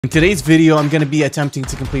In today's video, I'm going to be attempting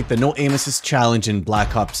to complete the no aim assist challenge in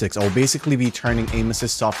Black Ops 6. I will basically be turning aim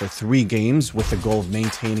assists off for 3 games with the goal of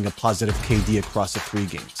maintaining a positive KD across the 3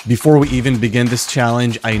 games. Before we even begin this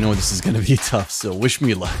challenge, I know this is going to be tough, so wish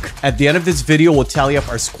me luck. At the end of this video, we'll tally up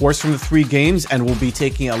our scores from the 3 games and we'll be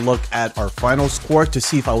taking a look at our final score to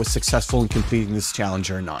see if I was successful in completing this challenge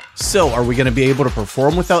or not. So, are we going to be able to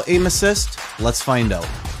perform without aim assist? Let's find out.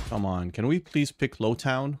 Come on, can we please pick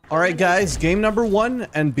Lowtown? Alright guys, game number 1,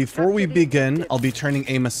 and before we begin, I'll be turning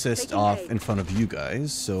aim assist off in front of you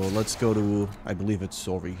guys. So let's go to, I believe it's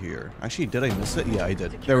over here. Actually, did I miss it? Yeah, I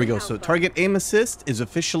did. There we go. So target aim assist is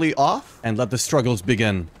officially off, and let the struggles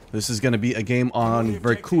begin. This is going to be a game on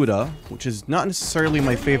Verkuda, which is not necessarily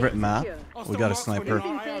my favorite map. We got a sniper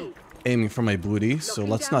aiming for my booty, so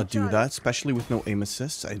let's not do that, especially with no aim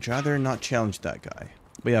assist. I'd rather not challenge that guy.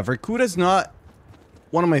 But yeah, Verkuda's not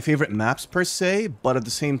one of my favorite maps per se, but at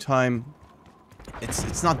the same time,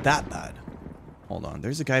 it's not that bad. Hold on,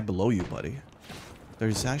 there's a guy below you, buddy.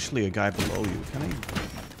 There's actually a guy below you. Can I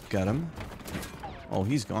get him? Oh,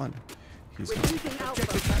 he's gone. He's gone.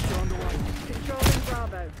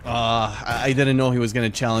 I didn't know he was gonna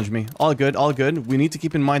challenge me. All good, all good. We need to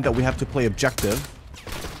keep in mind that we have to play objective.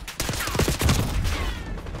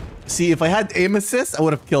 See, if I had aim assist, I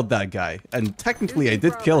would have killed that guy. And technically, I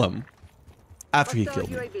did kill him after he killed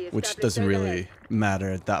me, which doesn't really matter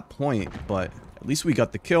at that point, but at least we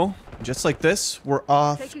got the kill. Just like this, we're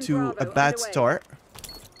off to a bad start.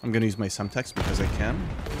 I'm gonna use my Semtex because I can.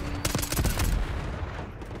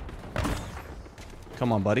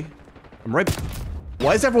 Come on, buddy. I'm right.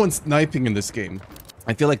 Why is everyone sniping in this game?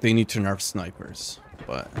 I feel like they need to nerf snipers,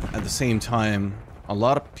 but at the same time, a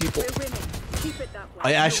lot of people...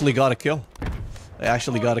 I actually got a kill. I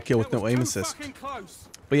actually got a kill with no aim assist.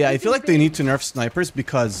 But yeah, I feel like they need to nerf snipers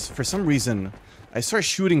because for some reason I start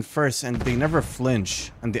shooting first and they never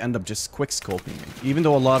flinch and they end up just quick scoping me. Even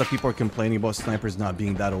though a lot of people are complaining about snipers not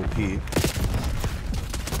being that OP,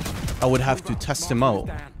 I would have to test them out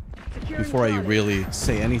before I really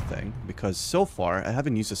say anything because so far I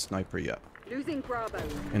haven't used a sniper yet.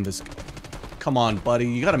 In this, come on, buddy,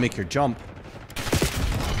 you gotta make your jump.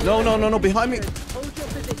 No, no, no, no, behind me.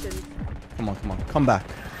 Come on, come on, come back.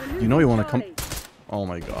 You know you want to come. Oh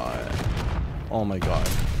my god. Oh my god.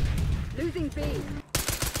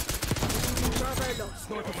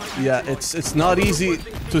 Yeah, it's not easy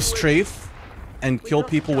to strafe and kill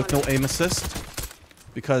people with no aim assist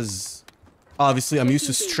because obviously I'm used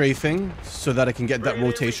to strafing so that I can get that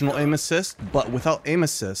rotational aim assist, but without aim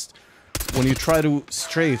assist, when you try to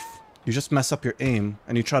strafe, you just mess up your aim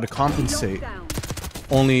and you try to compensate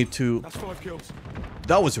only to...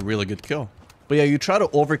 That was a really good kill. But yeah, you try to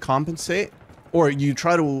overcompensate or you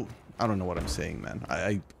try to... I don't know what I'm saying, man.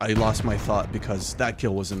 I lost my thought because that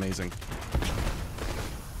kill was amazing.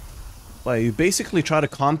 But you basically try to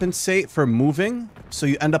compensate for moving, so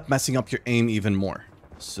you end up messing up your aim even more.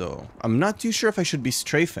 So, I'm not too sure if I should be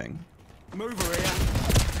strafing.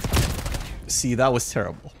 See, that was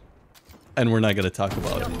terrible. And we're not going to talk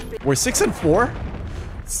about it. We're 6 and 4.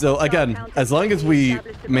 So again, as long as we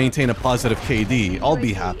maintain a positive KD, I'll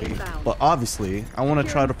be happy. But obviously, I want to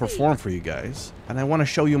try to perform for you guys. And I want to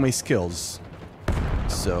show you my skills.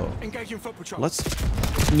 So, let's...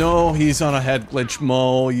 No, he's on a head glitch,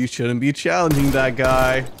 Mo. You shouldn't be challenging that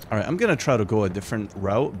guy. Alright, I'm going to try to go a different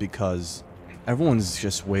route because everyone's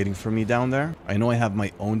just waiting for me down there. I know I have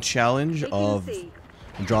my own challenge of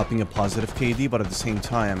dropping a positive KD, but at the same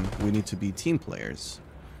time, we need to be team players.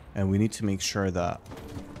 And we need to make sure that...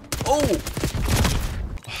 Oh!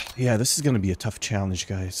 Yeah, this is going to be a tough challenge,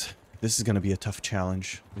 guys. This is going to be a tough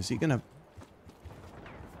challenge. Is he going to...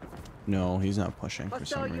 No, he's not pushing for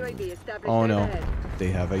some reason. Oh, no. They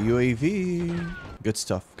have a UAV. Good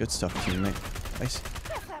stuff, teammate.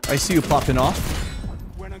 I see you popping off.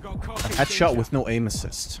 A headshot with no aim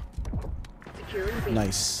assist.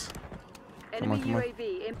 Nice. Come on, come on.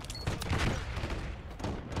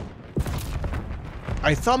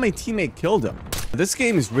 I thought my teammate killed him. This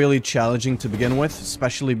game is really challenging to begin with,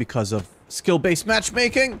 especially because of skill-based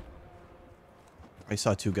matchmaking. I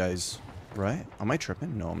saw 2 guys, right? Am I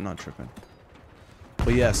tripping? No, I'm not tripping.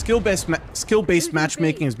 But yeah, skill-based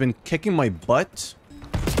matchmaking has been kicking my butt.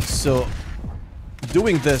 So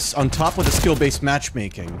doing this on top of the skill-based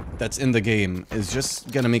matchmaking that's in the game is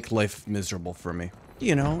just gonna make life miserable for me.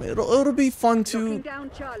 You know, it'll be fun to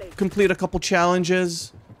complete a couple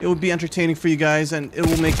challenges. It would be entertaining for you guys, and it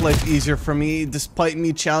will make life easier for me, despite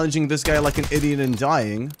me challenging this guy like an idiot and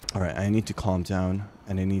dying. Alright, I need to calm down,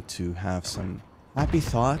 and I need to have some happy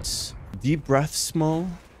thoughts. Deep breaths, Mo.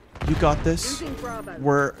 You got this.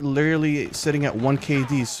 We're literally sitting at 1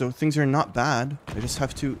 KD, so things are not bad. I just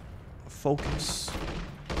have to focus.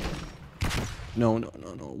 No.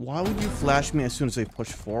 Why would you flash me as soon as I push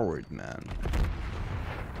forward, man?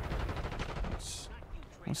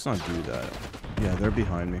 Let's not do that. Yeah, they're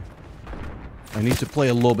behind me. I need to play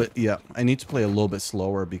a little bit... Yeah, I need to play a little bit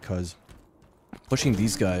slower because pushing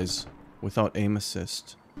these guys without aim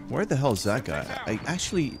assist... Where the hell is that guy? I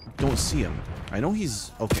actually don't see him. I know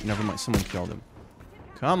he's... Okay, never mind. Someone killed him.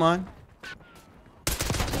 Come on.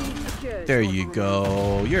 There you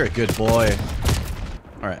go. You're a good boy.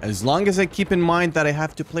 Alright, as long as I keep in mind that I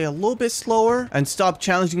have to play a little bit slower and stop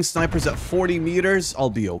challenging snipers at 40 meters, I'll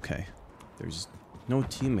be okay. There's no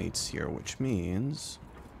teammates here, which means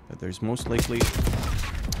that there's most likely...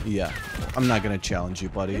 Yeah, I'm not gonna challenge you,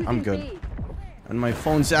 buddy. I'm good. And my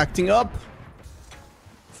phone's acting up.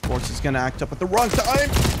 Of course, it's gonna act up at the wrong time.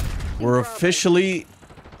 We're officially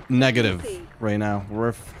negative right now. We're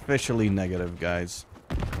officially negative, guys.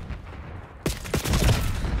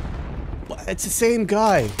 It's the same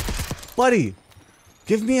guy. Buddy,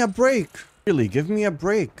 give me a break. Really, give me a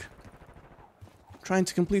break. I'm trying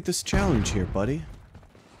to complete this challenge here, buddy.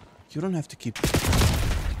 You don't have to keep...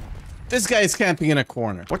 This guy is camping in a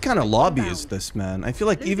corner. What kind of lobby is this, man? I feel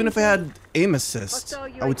like even if I had aim assist,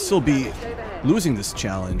 I would still be losing this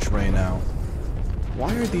challenge right now.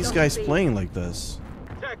 Why are these guys playing like this?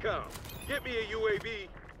 Get me a UAV.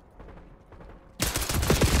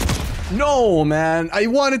 No, man. I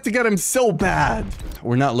wanted to get him so bad.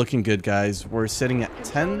 We're not looking good, guys. We're sitting at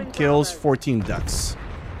 10 kills, 14 deaths.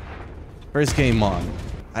 First game on.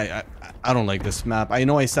 I don't like this map. I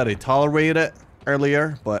know I said I tolerate it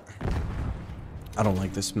earlier, but I don't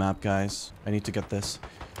like this map, guys. I need to get this.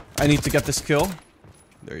 I need to get this kill.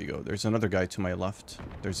 There you go. There's another guy to my left.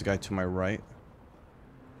 There's a guy to my right.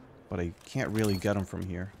 But I can't really get him from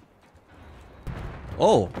here.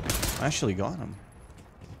 Oh, I actually got him.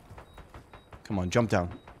 Come on, jump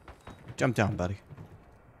down. Jump down, buddy.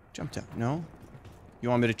 Jump down. No? You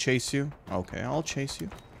want me to chase you? Okay, I'll chase you.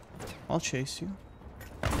 I'll chase you.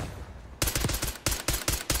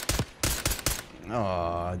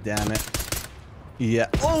 Oh, damn it. Yeah.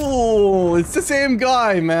 Oh, it's the same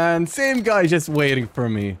guy, man. Same guy just waiting for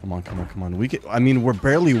me. Come on, come on, come on. I mean, we're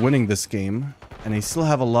barely winning this game, and I still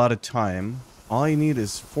have a lot of time. All I need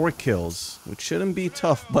is 4 kills, which shouldn't be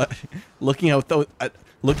tough, but looking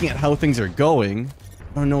at how things are going,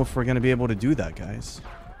 I don't know if we're going to be able to do that, guys.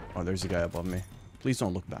 Oh, there's a guy above me. Please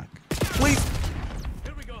don't look back. Please!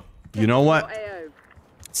 You know what?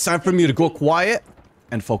 It's time for me to go quiet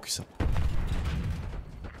and focus up.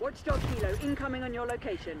 Watchdog Kilo incoming on your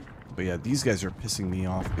location. But yeah, these guys are pissing me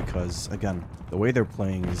off because, again, the way they're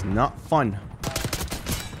playing is not fun.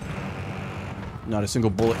 Not a single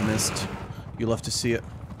bullet missed. You love to see it.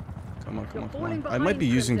 Come on, come on, come on. I might be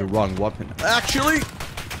using the wrong weapon. Actually!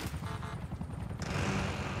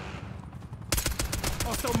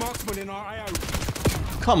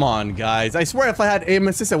 Come on, guys. I swear if I had aim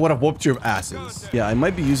assist, I would have whooped your asses. Yeah, I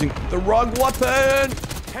might be using the wrong weapon.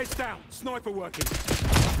 Heads down. Sniper working.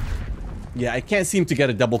 Yeah, I can't seem to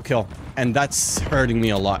get a double kill. And that's hurting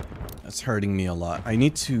me a lot. That's hurting me a lot. I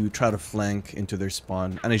need to try to flank into their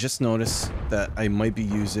spawn. And I just noticed that I might be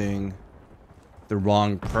using the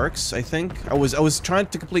wrong perks, I think. I was trying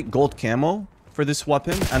to complete gold camo for this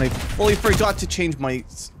weapon, and I fully forgot to change my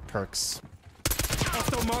perks.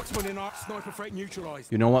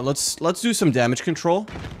 You know what? Let's do some damage control.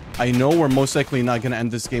 I know we're most likely not going to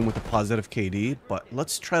end this game with a positive KD, but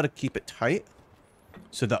let's try to keep it tight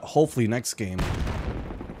so that hopefully next game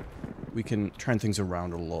we can turn things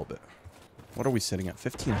around a little bit. What are we sitting at?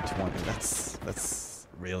 15 to 20. That's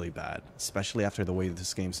really bad, especially after the way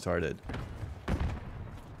this game started.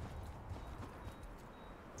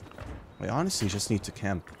 I honestly just need to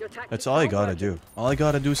camp. That's all I gotta do. All I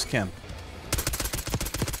gotta do is camp.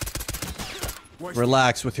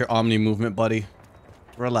 Relax with your Omni movement, buddy.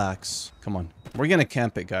 Relax. Come on. We're gonna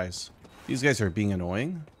camp it, guys. These guys are being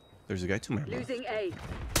annoying. There's a guy to my left.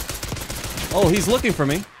 Oh, he's looking for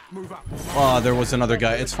me. Oh, there was another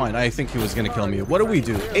guy. It's fine. I think he was gonna kill me. What do we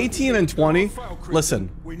do? 18 and 20? Listen,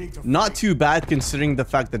 not too bad considering the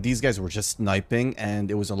fact that these guys were just sniping and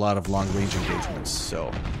it was a lot of long-range engagements.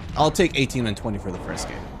 So, I'll take 18 and 20 for the first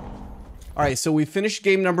game. Alright, so we finished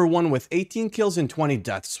game number 1 with 18 kills and 20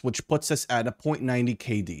 deaths, which puts us at a .90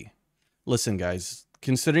 KD. Listen, guys,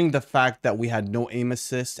 considering the fact that we had no aim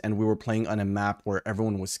assist and we were playing on a map where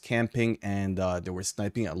everyone was camping and they were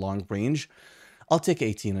sniping at long range, I'll take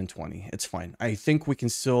 18 and 20. It's fine. I think we can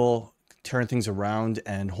still turn things around,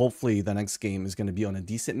 and hopefully the next game is going to be on a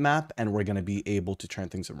decent map and we're going to be able to turn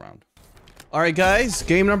things around. Alright guys,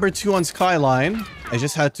 game number 2 on Skyline. I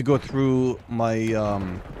just had to go through my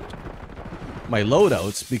my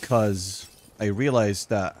loadouts because I realized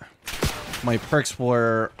that my perks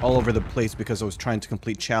were all over the place because I was trying to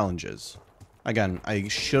complete challenges. Again, I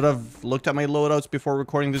should have looked at my loadouts before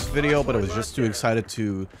recording this video, but I was just too excited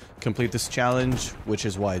to complete this challenge, which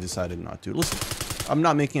is why I decided not to. Listen, I'm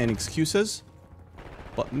not making any excuses,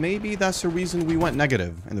 but maybe that's the reason we went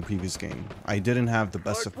negative in the previous game. I didn't have the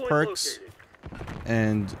best of perks,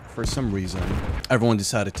 and for some reason, everyone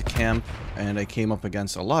decided to camp, and I came up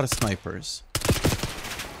against a lot of snipers.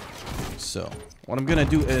 So, what I'm gonna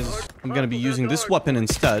do is, I'm gonna be using this weapon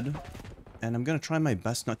instead, and I'm gonna try my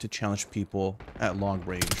best not to challenge people at long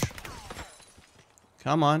range.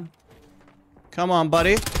 Come on. Come on,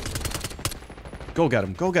 buddy. Go get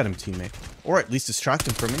him, teammate. Or at least distract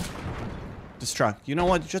him from me. Distract. You know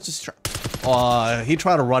what? Just distract. Aw, he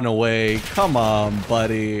tried to run away. Come on,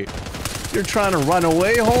 buddy. You're trying to run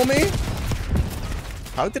away, homie?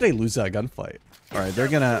 How did I lose that gunfight? Alright, they're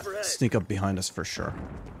gonna sneak up behind us for sure.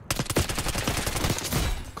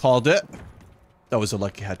 Called it. That was a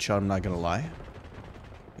lucky headshot, I'm not gonna lie.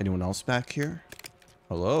 Anyone else back here?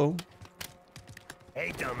 Hello?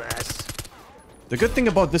 Hey, dumbass. The good thing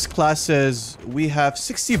about this class is we have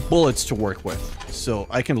 60 bullets to work with. So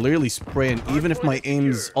I can literally spray, and even if my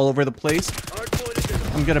aim's all over the place,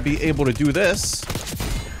 I'm gonna be able to do this.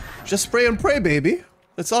 Just spray and pray, baby.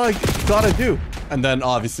 That's all I gotta do. And then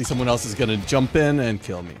obviously someone else is gonna jump in and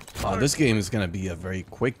kill me. This game is gonna be a very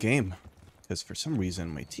quick game. Because for some reason,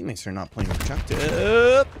 my teammates are not playing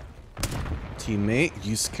objective. Teammate,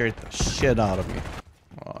 you scared the shit out of me.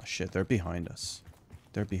 Oh shit, they're behind us.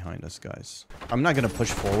 They're behind us, guys. I'm not gonna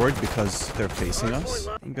push forward because they're facing us.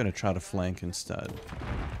 I'm gonna try to flank instead.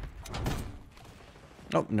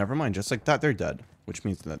 Oh, never mind. Just like that, they're dead. Which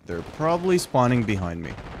means that they're probably spawning behind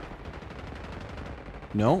me.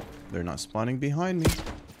 No, they're not spawning behind me.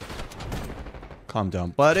 Calm down,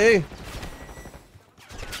 buddy.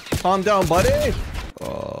 Calm down, buddy.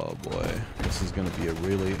 Oh, boy. This is gonna be a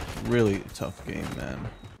really, really tough game, man.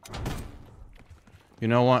 You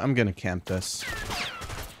know what? I'm gonna camp this.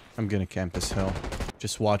 I'm gonna camp this hill.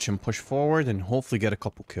 Just watch him push forward and hopefully get a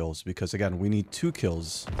couple kills. Because, again, we need 2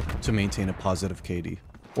 kills to maintain a positive KD.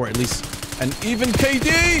 Or at least an even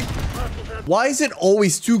KD! Why is it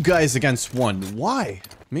always 2 guys against 1? Why?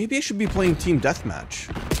 Maybe I should be playing team deathmatch.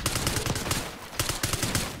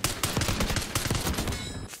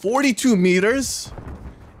 42 meters.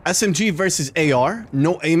 SMG versus AR.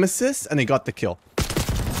 No aim assist. And they got the kill.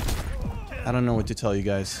 I don't know what to tell you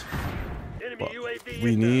guys. But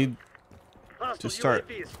we need to start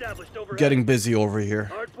getting busy over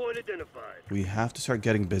here. We have to start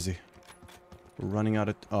getting busy. We're running out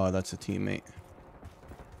of... Oh, that's a teammate.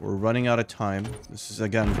 We're running out of time. This is,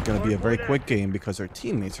 again, going to be a very quick game because our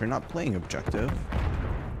teammates are not playing objective.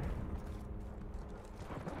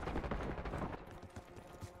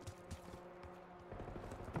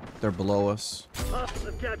 They're below us.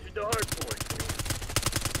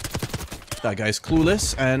 That guy's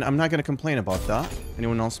clueless, and I'm not going to complain about that.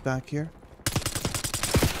 Anyone else back here?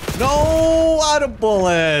 No! Out of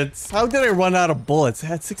bullets! How did I run out of bullets? I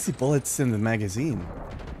had 60 bullets in the magazine.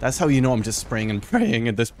 That's how you know I'm just spraying and praying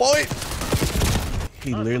at this point.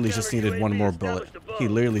 He literally just needed one more bullet. He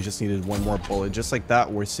literally just needed one more bullet. Just like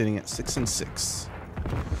that, we're sitting at 6 and 6.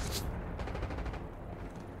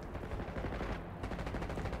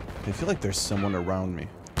 I feel like there's someone around me.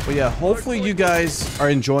 But yeah, hopefully you guys are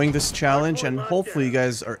enjoying this challenge, and hopefully you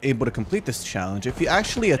guys are able to complete this challenge. If you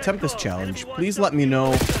actually attempt this challenge, please let me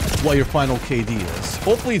know what your final KD is.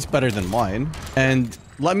 Hopefully it's better than mine. And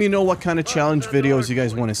let me know what kind of challenge videos you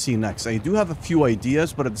guys want to see next. I do have a few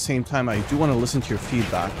ideas, but at the same time, I do want to listen to your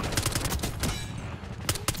feedback.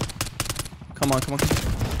 Come on, come on, come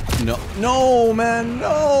on. No, no, man,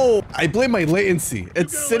 no. I blame my latency.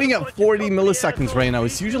 It's sitting at 40 milliseconds right now.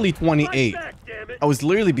 It's usually 28. I was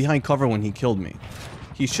literally behind cover when he killed me.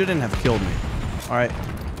 He shouldn't have killed me. All right.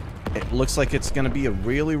 It looks like it's going to be a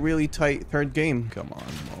really, really tight third game. Come on,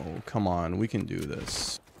 Mo. Come on. We can do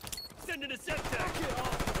this.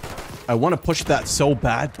 I want to push that so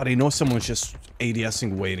bad, but I know someone's just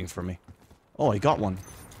ADSing waiting for me. Oh, I got one.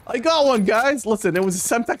 I got one, guys. Listen, it was a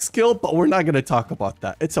Semtex kill, but we're not going to talk about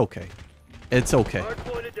that. It's okay. It's okay.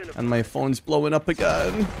 And my phone's blowing up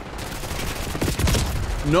again.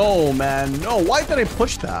 No, man. No. Why did I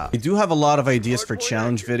push that? I do have a lot of ideas for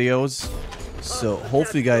challenge videos. So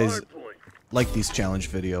hopefully you guys like these challenge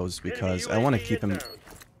videos because I want to keep them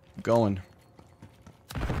going.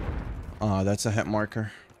 That's a hit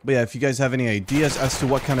marker. But yeah, if you guys have any ideas as to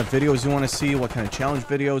what kind of videos you want to see, what kind of challenge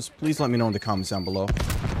videos, please let me know in the comments down below.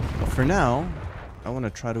 But for now, I want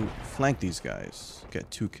to try to flank these guys. Get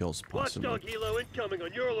 2 kills possibly. Watchdog helo incoming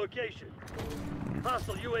on your location.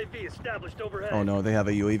 Hostile UAV established overhead. Oh no, they have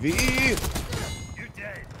a UAV. You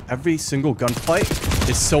dead. Every single gunfight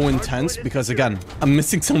is so intense because again, I'm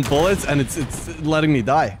missing some bullets and it's letting me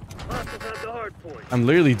die. Hostiles have the hard point. I'm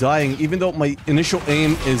literally dying even though my initial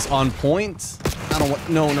aim is on point. I don't want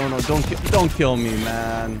no, don't kill me,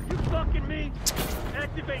 man. You fucking me?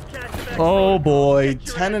 Activate cast. Oh boy,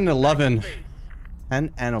 10 and 11.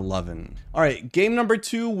 10 and 11. All right, game number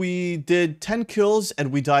 2, we did 10 kills and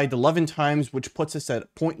we died 11 times, which puts us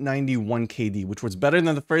at 0.91 KD, which was better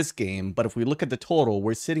than the first game. But if we look at the total,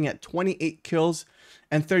 we're sitting at 28 kills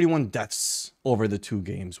and 31 deaths over the 2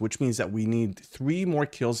 games, which means that we need 3 more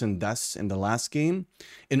kills and deaths in the last game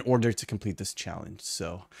in order to complete this challenge.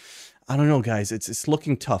 So I don't know, guys. It's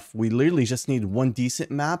looking tough. We literally just need 1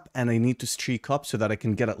 decent map, and I need to streak up so that I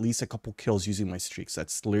can get at least a couple kills using my streaks.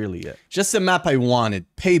 That's literally it. Just the map I wanted.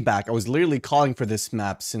 Payback. I was literally calling for this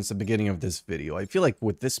map since the beginning of this video. I feel like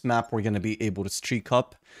with this map, we're going to be able to streak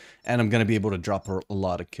up, and I'm going to be able to drop a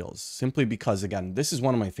lot of kills. Simply because, again, this is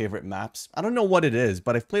one of my favorite maps. I don't know what it is,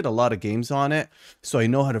 but I've played a lot of games on it, so I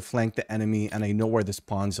know how to flank the enemy, and I know where the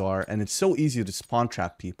spawns are, and it's so easy to spawn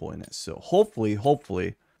trap people in it. So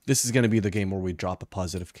hopefully, this is going to be the game where we drop a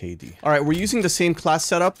positive KD. All right, we're using the same class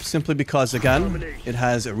setup simply because, again, it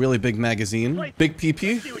has a really big magazine. Big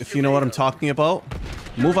PP, if you know what I'm talking about.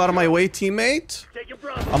 Move out of my way, teammate.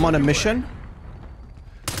 I'm on a mission.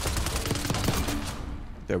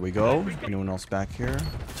 There we go. Anyone else back here?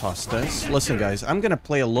 Toss this. Listen, guys, I'm going to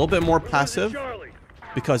play a little bit more passive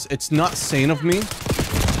because it's not sane of me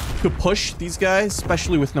to push these guys,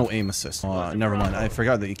 especially with no aim assist. Never mind. I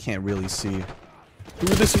forgot that you can't really see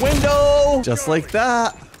through this window. Just like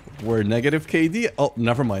that. We're negative KD. Oh,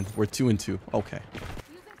 never mind. We're 2 and 2. Okay.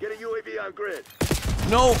 Get a UAV on grid.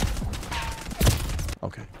 No.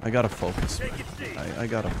 Okay. I gotta focus. I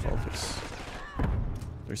gotta focus.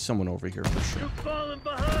 There's someone over here for sure. You're falling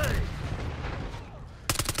behind.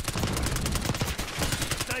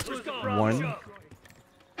 One.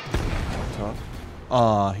 Top.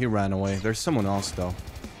 Ah, he ran away. There's someone else though.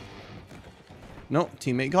 No,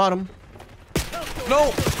 teammate got him.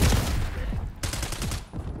 No!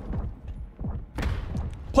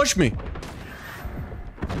 Push me!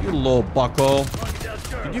 You little bucko.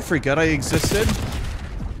 Did you forget I existed?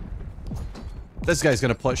 This guy's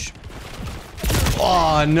gonna push.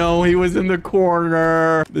 Oh no, he was in the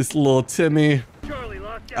corner. This little Timmy.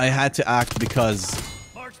 I had to act because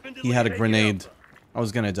he had a grenade. I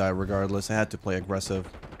was gonna die regardless. I had to play aggressive.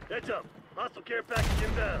 Heads up. Hostile care package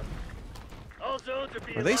inbound. All zones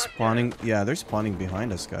are they spawning? Yeah, they're spawning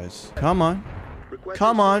behind us, guys. Come on.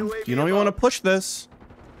 Come on. You know you want to push this.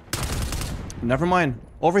 Never mind.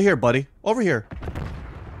 Over here, buddy. Over here.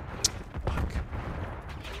 Fuck.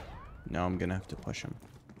 Now I'm gonna have to push him.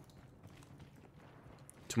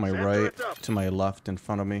 To my right, to my left, in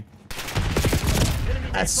front of me.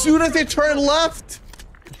 As soon as they turn left!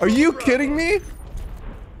 Are you kidding me?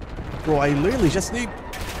 Bro, I literally just need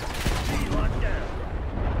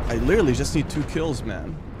 2 kills,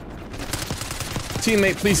 man.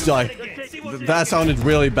 Teammate, please die. That sounded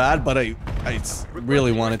really bad, but I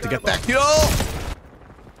really wanted to get that kill.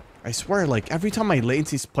 I swear, like, every time my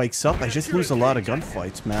latency spikes up, I just lose a lot of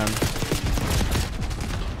gunfights, man.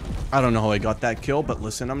 I don't know how I got that kill, but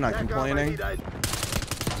listen, I'm not complaining.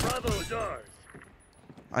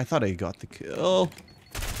 I thought I got the kill.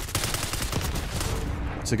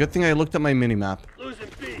 It's a good thing I looked at my minimap.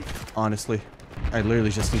 Honestly. I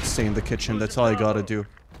literally just need to stay in the kitchen. That's all I gotta do.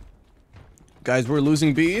 Guys, we're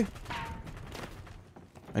losing B.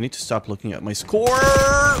 I need to stop looking at my score.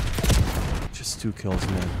 Just 2 kills,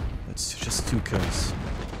 man. It's just 2 kills.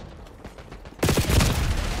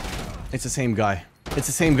 It's the same guy. It's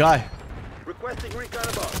the same guy.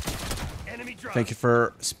 Thank you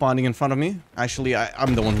for spawning in front of me. Actually,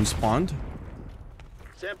 I'm the one who spawned.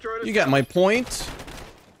 You get my point.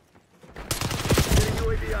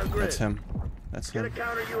 That's him. That's him. Get a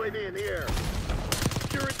counter UAV in the air.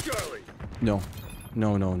 Secure it, Charlie. No.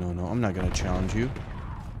 No, no, no, no. I'm not gonna challenge you.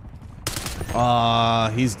 Ah,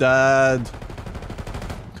 he's dead.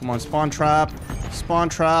 Come on, spawn trap. Spawn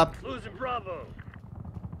trap. Losing Bravo.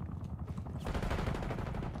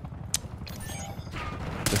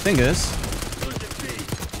 The thing is,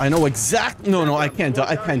 I know exact. No, I can't die.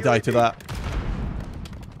 I can't die to that.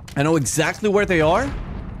 I know exactly where they are,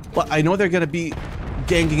 but I know they're gonna be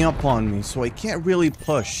ganging up on me, so I can't really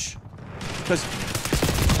push because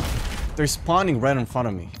they're spawning right in front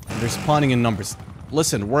of me. They're spawning in numbers.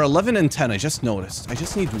 Listen, we're 11 and 10. I just noticed. I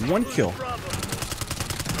just need 1 kill.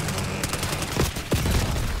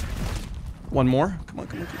 One more. Come on,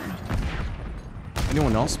 come on, come on.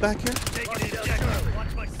 Anyone else back here?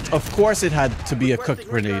 Of course it had to be a cooked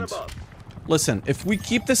grenade. Listen, if we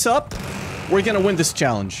keep this up, we're gonna win this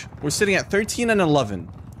challenge. We're sitting at 13 and 11,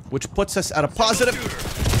 which puts us at a positive...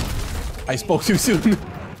 I spoke too soon.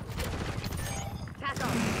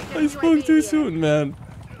 I spoke too soon, man.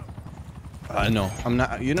 No, I'm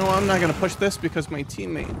not. You know, I'm not gonna push this because my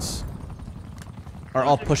teammates are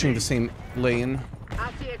all pushing the same lane.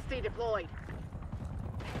 RCXD deployed.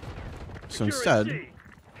 So instead,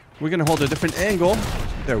 we're gonna hold a different angle.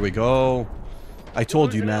 There we go. I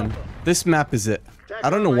told you, man. This map is it. I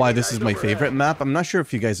don't know why this is my favorite map. I'm not sure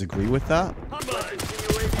if you guys agree with that.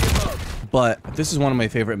 But this is one of my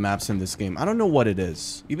favorite maps in this game. I don't know what it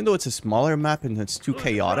is. Even though it's a smaller map and it's too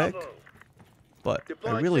chaotic. But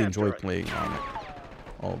I really enjoy playing on it.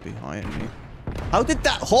 Oh, behind me. How did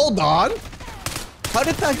that... Hold on! How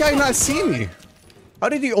did that guy not see me? How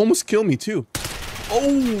did he almost kill me too?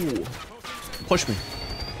 Oh! Push me.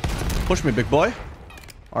 Push me, big boy.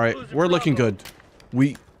 Alright, we're looking good.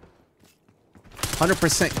 We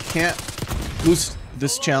 100% can't lose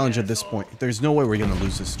this challenge at this point. There's no way we're gonna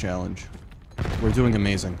lose this challenge. We're doing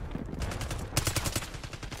amazing.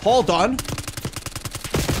 Hold on.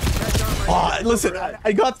 Oh, listen,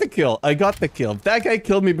 I got the kill. I got the kill. If that guy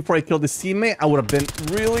killed me before I killed his teammate, I would have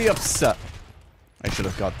been really upset. I should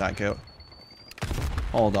have got that guy.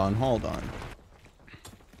 Hold on, hold on.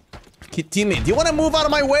 Teammate, do you want to move out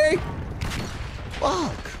of my way?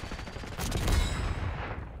 Fuck.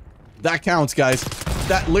 That counts, guys.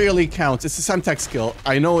 That literally counts. It's a Semtex skill.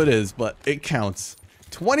 I know it is, but it counts.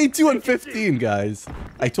 22 and 15, guys.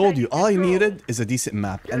 I told you, all I needed is a decent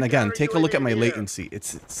map. And again, take a look at my latency.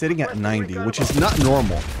 It's sitting at 90, which is not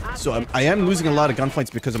normal. So I am losing a lot of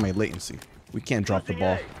gunfights because of my latency. We can't drop the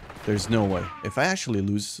ball. There's no way. If I actually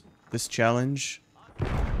lose this challenge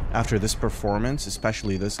after this performance,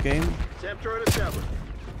 especially this game,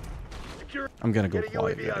 I'm gonna go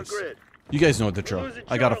quiet, guys. You guys know the drill.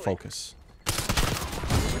 I gotta focus.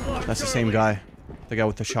 That's the same guy. The guy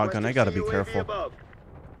with the shotgun. I gotta be careful.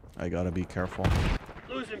 I gotta be careful.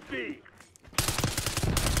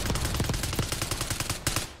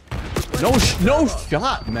 No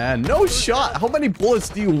shot, man. No shot. How many bullets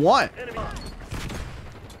do you want?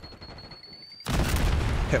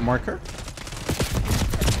 Hit marker.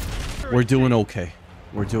 We're doing okay.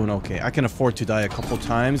 We're doing okay. I can afford to die a couple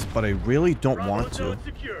times, but I really don't want to.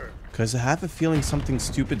 Because I have a feeling something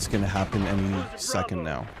stupid's gonna happen any second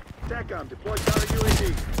now.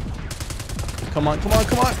 Come on, come on,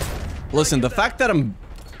 come on. Listen, the fact that I'm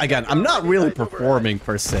not really performing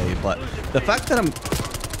per se, but the fact that I'm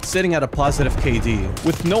sitting at a positive KD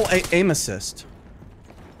with no aim assist.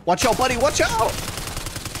 Watch out, buddy, watch out!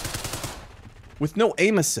 With no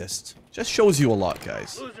aim assist. Just shows you a lot,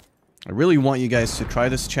 guys. I really want you guys to try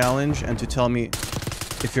this challenge and to tell me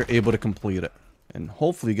if you're able to complete it. And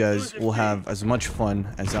hopefully you guys will have as much fun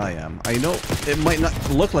as I am. I know it might not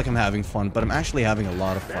look like I'm having fun, but I'm actually having a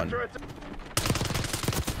lot of fun.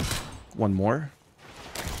 One more.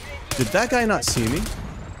 Did that guy not see me?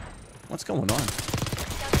 What's going on?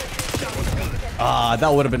 Ah,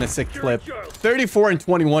 that would have been a sick clip. 34 and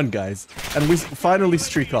 21, guys. And we finally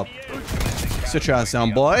streak up. Sit your ass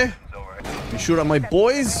down, boy. You shoot at my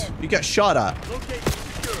boys, you get shot at.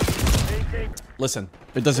 Listen,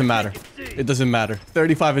 it doesn't matter. It doesn't matter.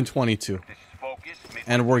 35 and 22.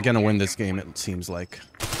 And we're gonna win this game, it seems like.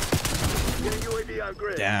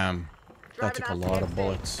 Damn. That took a lot of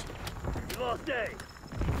bullets.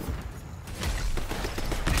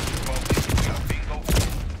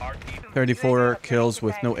 34 kills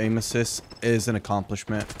with no aim assist is an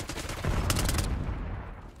accomplishment.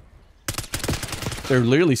 They're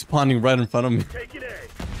literally spawning right in front of me.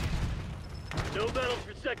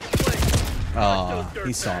 Ah,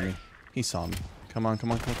 he saw me. He saw me. Come on,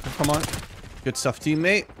 come on, come on, come on. Good stuff,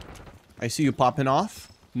 teammate. I see you popping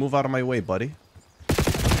off. Move out of my way, buddy.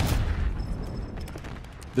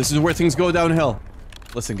 This is where things go downhill.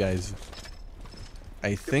 Listen, guys.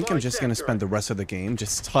 I think I'm just gonna spend the rest of the game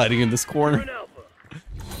just hiding in this corner.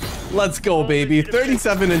 Let's go, baby.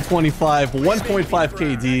 37 and 25, 1.5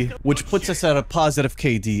 KD, which puts us at a positive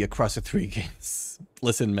KD across the 3 games.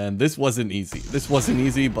 Listen, man, this wasn't easy. This wasn't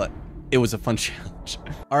easy, but it was a fun challenge.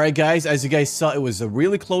 All right, guys, as you guys saw, it was a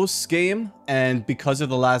really close game. And because of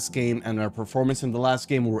the last game and our performance in the last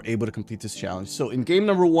game, we were able to complete this challenge. So in game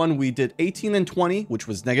number 1, we did 18 and 20, which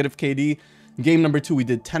was negative KD. Game number 2, we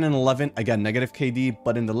did 10 and 11, again, negative KD,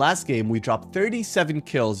 but in the last game, we dropped 37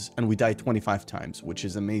 kills and we died 25 times, which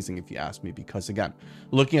is amazing if you ask me, because again,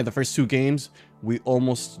 looking at the first 2 games, we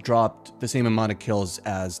almost dropped the same amount of kills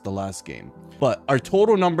as the last game. But our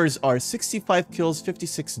total numbers are 65 kills,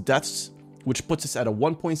 56 deaths, which puts us at a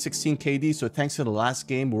 1.16 KD. So thanks to the last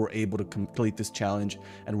game, we were able to complete this challenge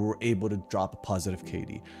and we were able to drop a positive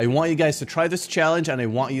KD. I want you guys to try this challenge and I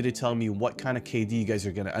want you to tell me what kind of KD you guys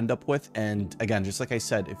are going to end up with. And again, just like I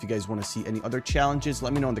said, if you guys want to see any other challenges,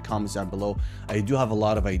 let me know in the comments down below. I do have a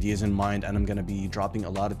lot of ideas in mind and I'm going to be dropping a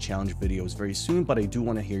lot of challenge videos very soon, but I do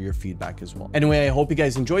want to hear your feedback as well. Anyway, I hope you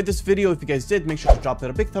guys enjoyed this video. If you guys did, make sure to drop that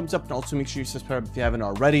a big thumbs up and also make sure you subscribe if you haven't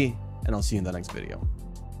already, and I'll see you in the next video.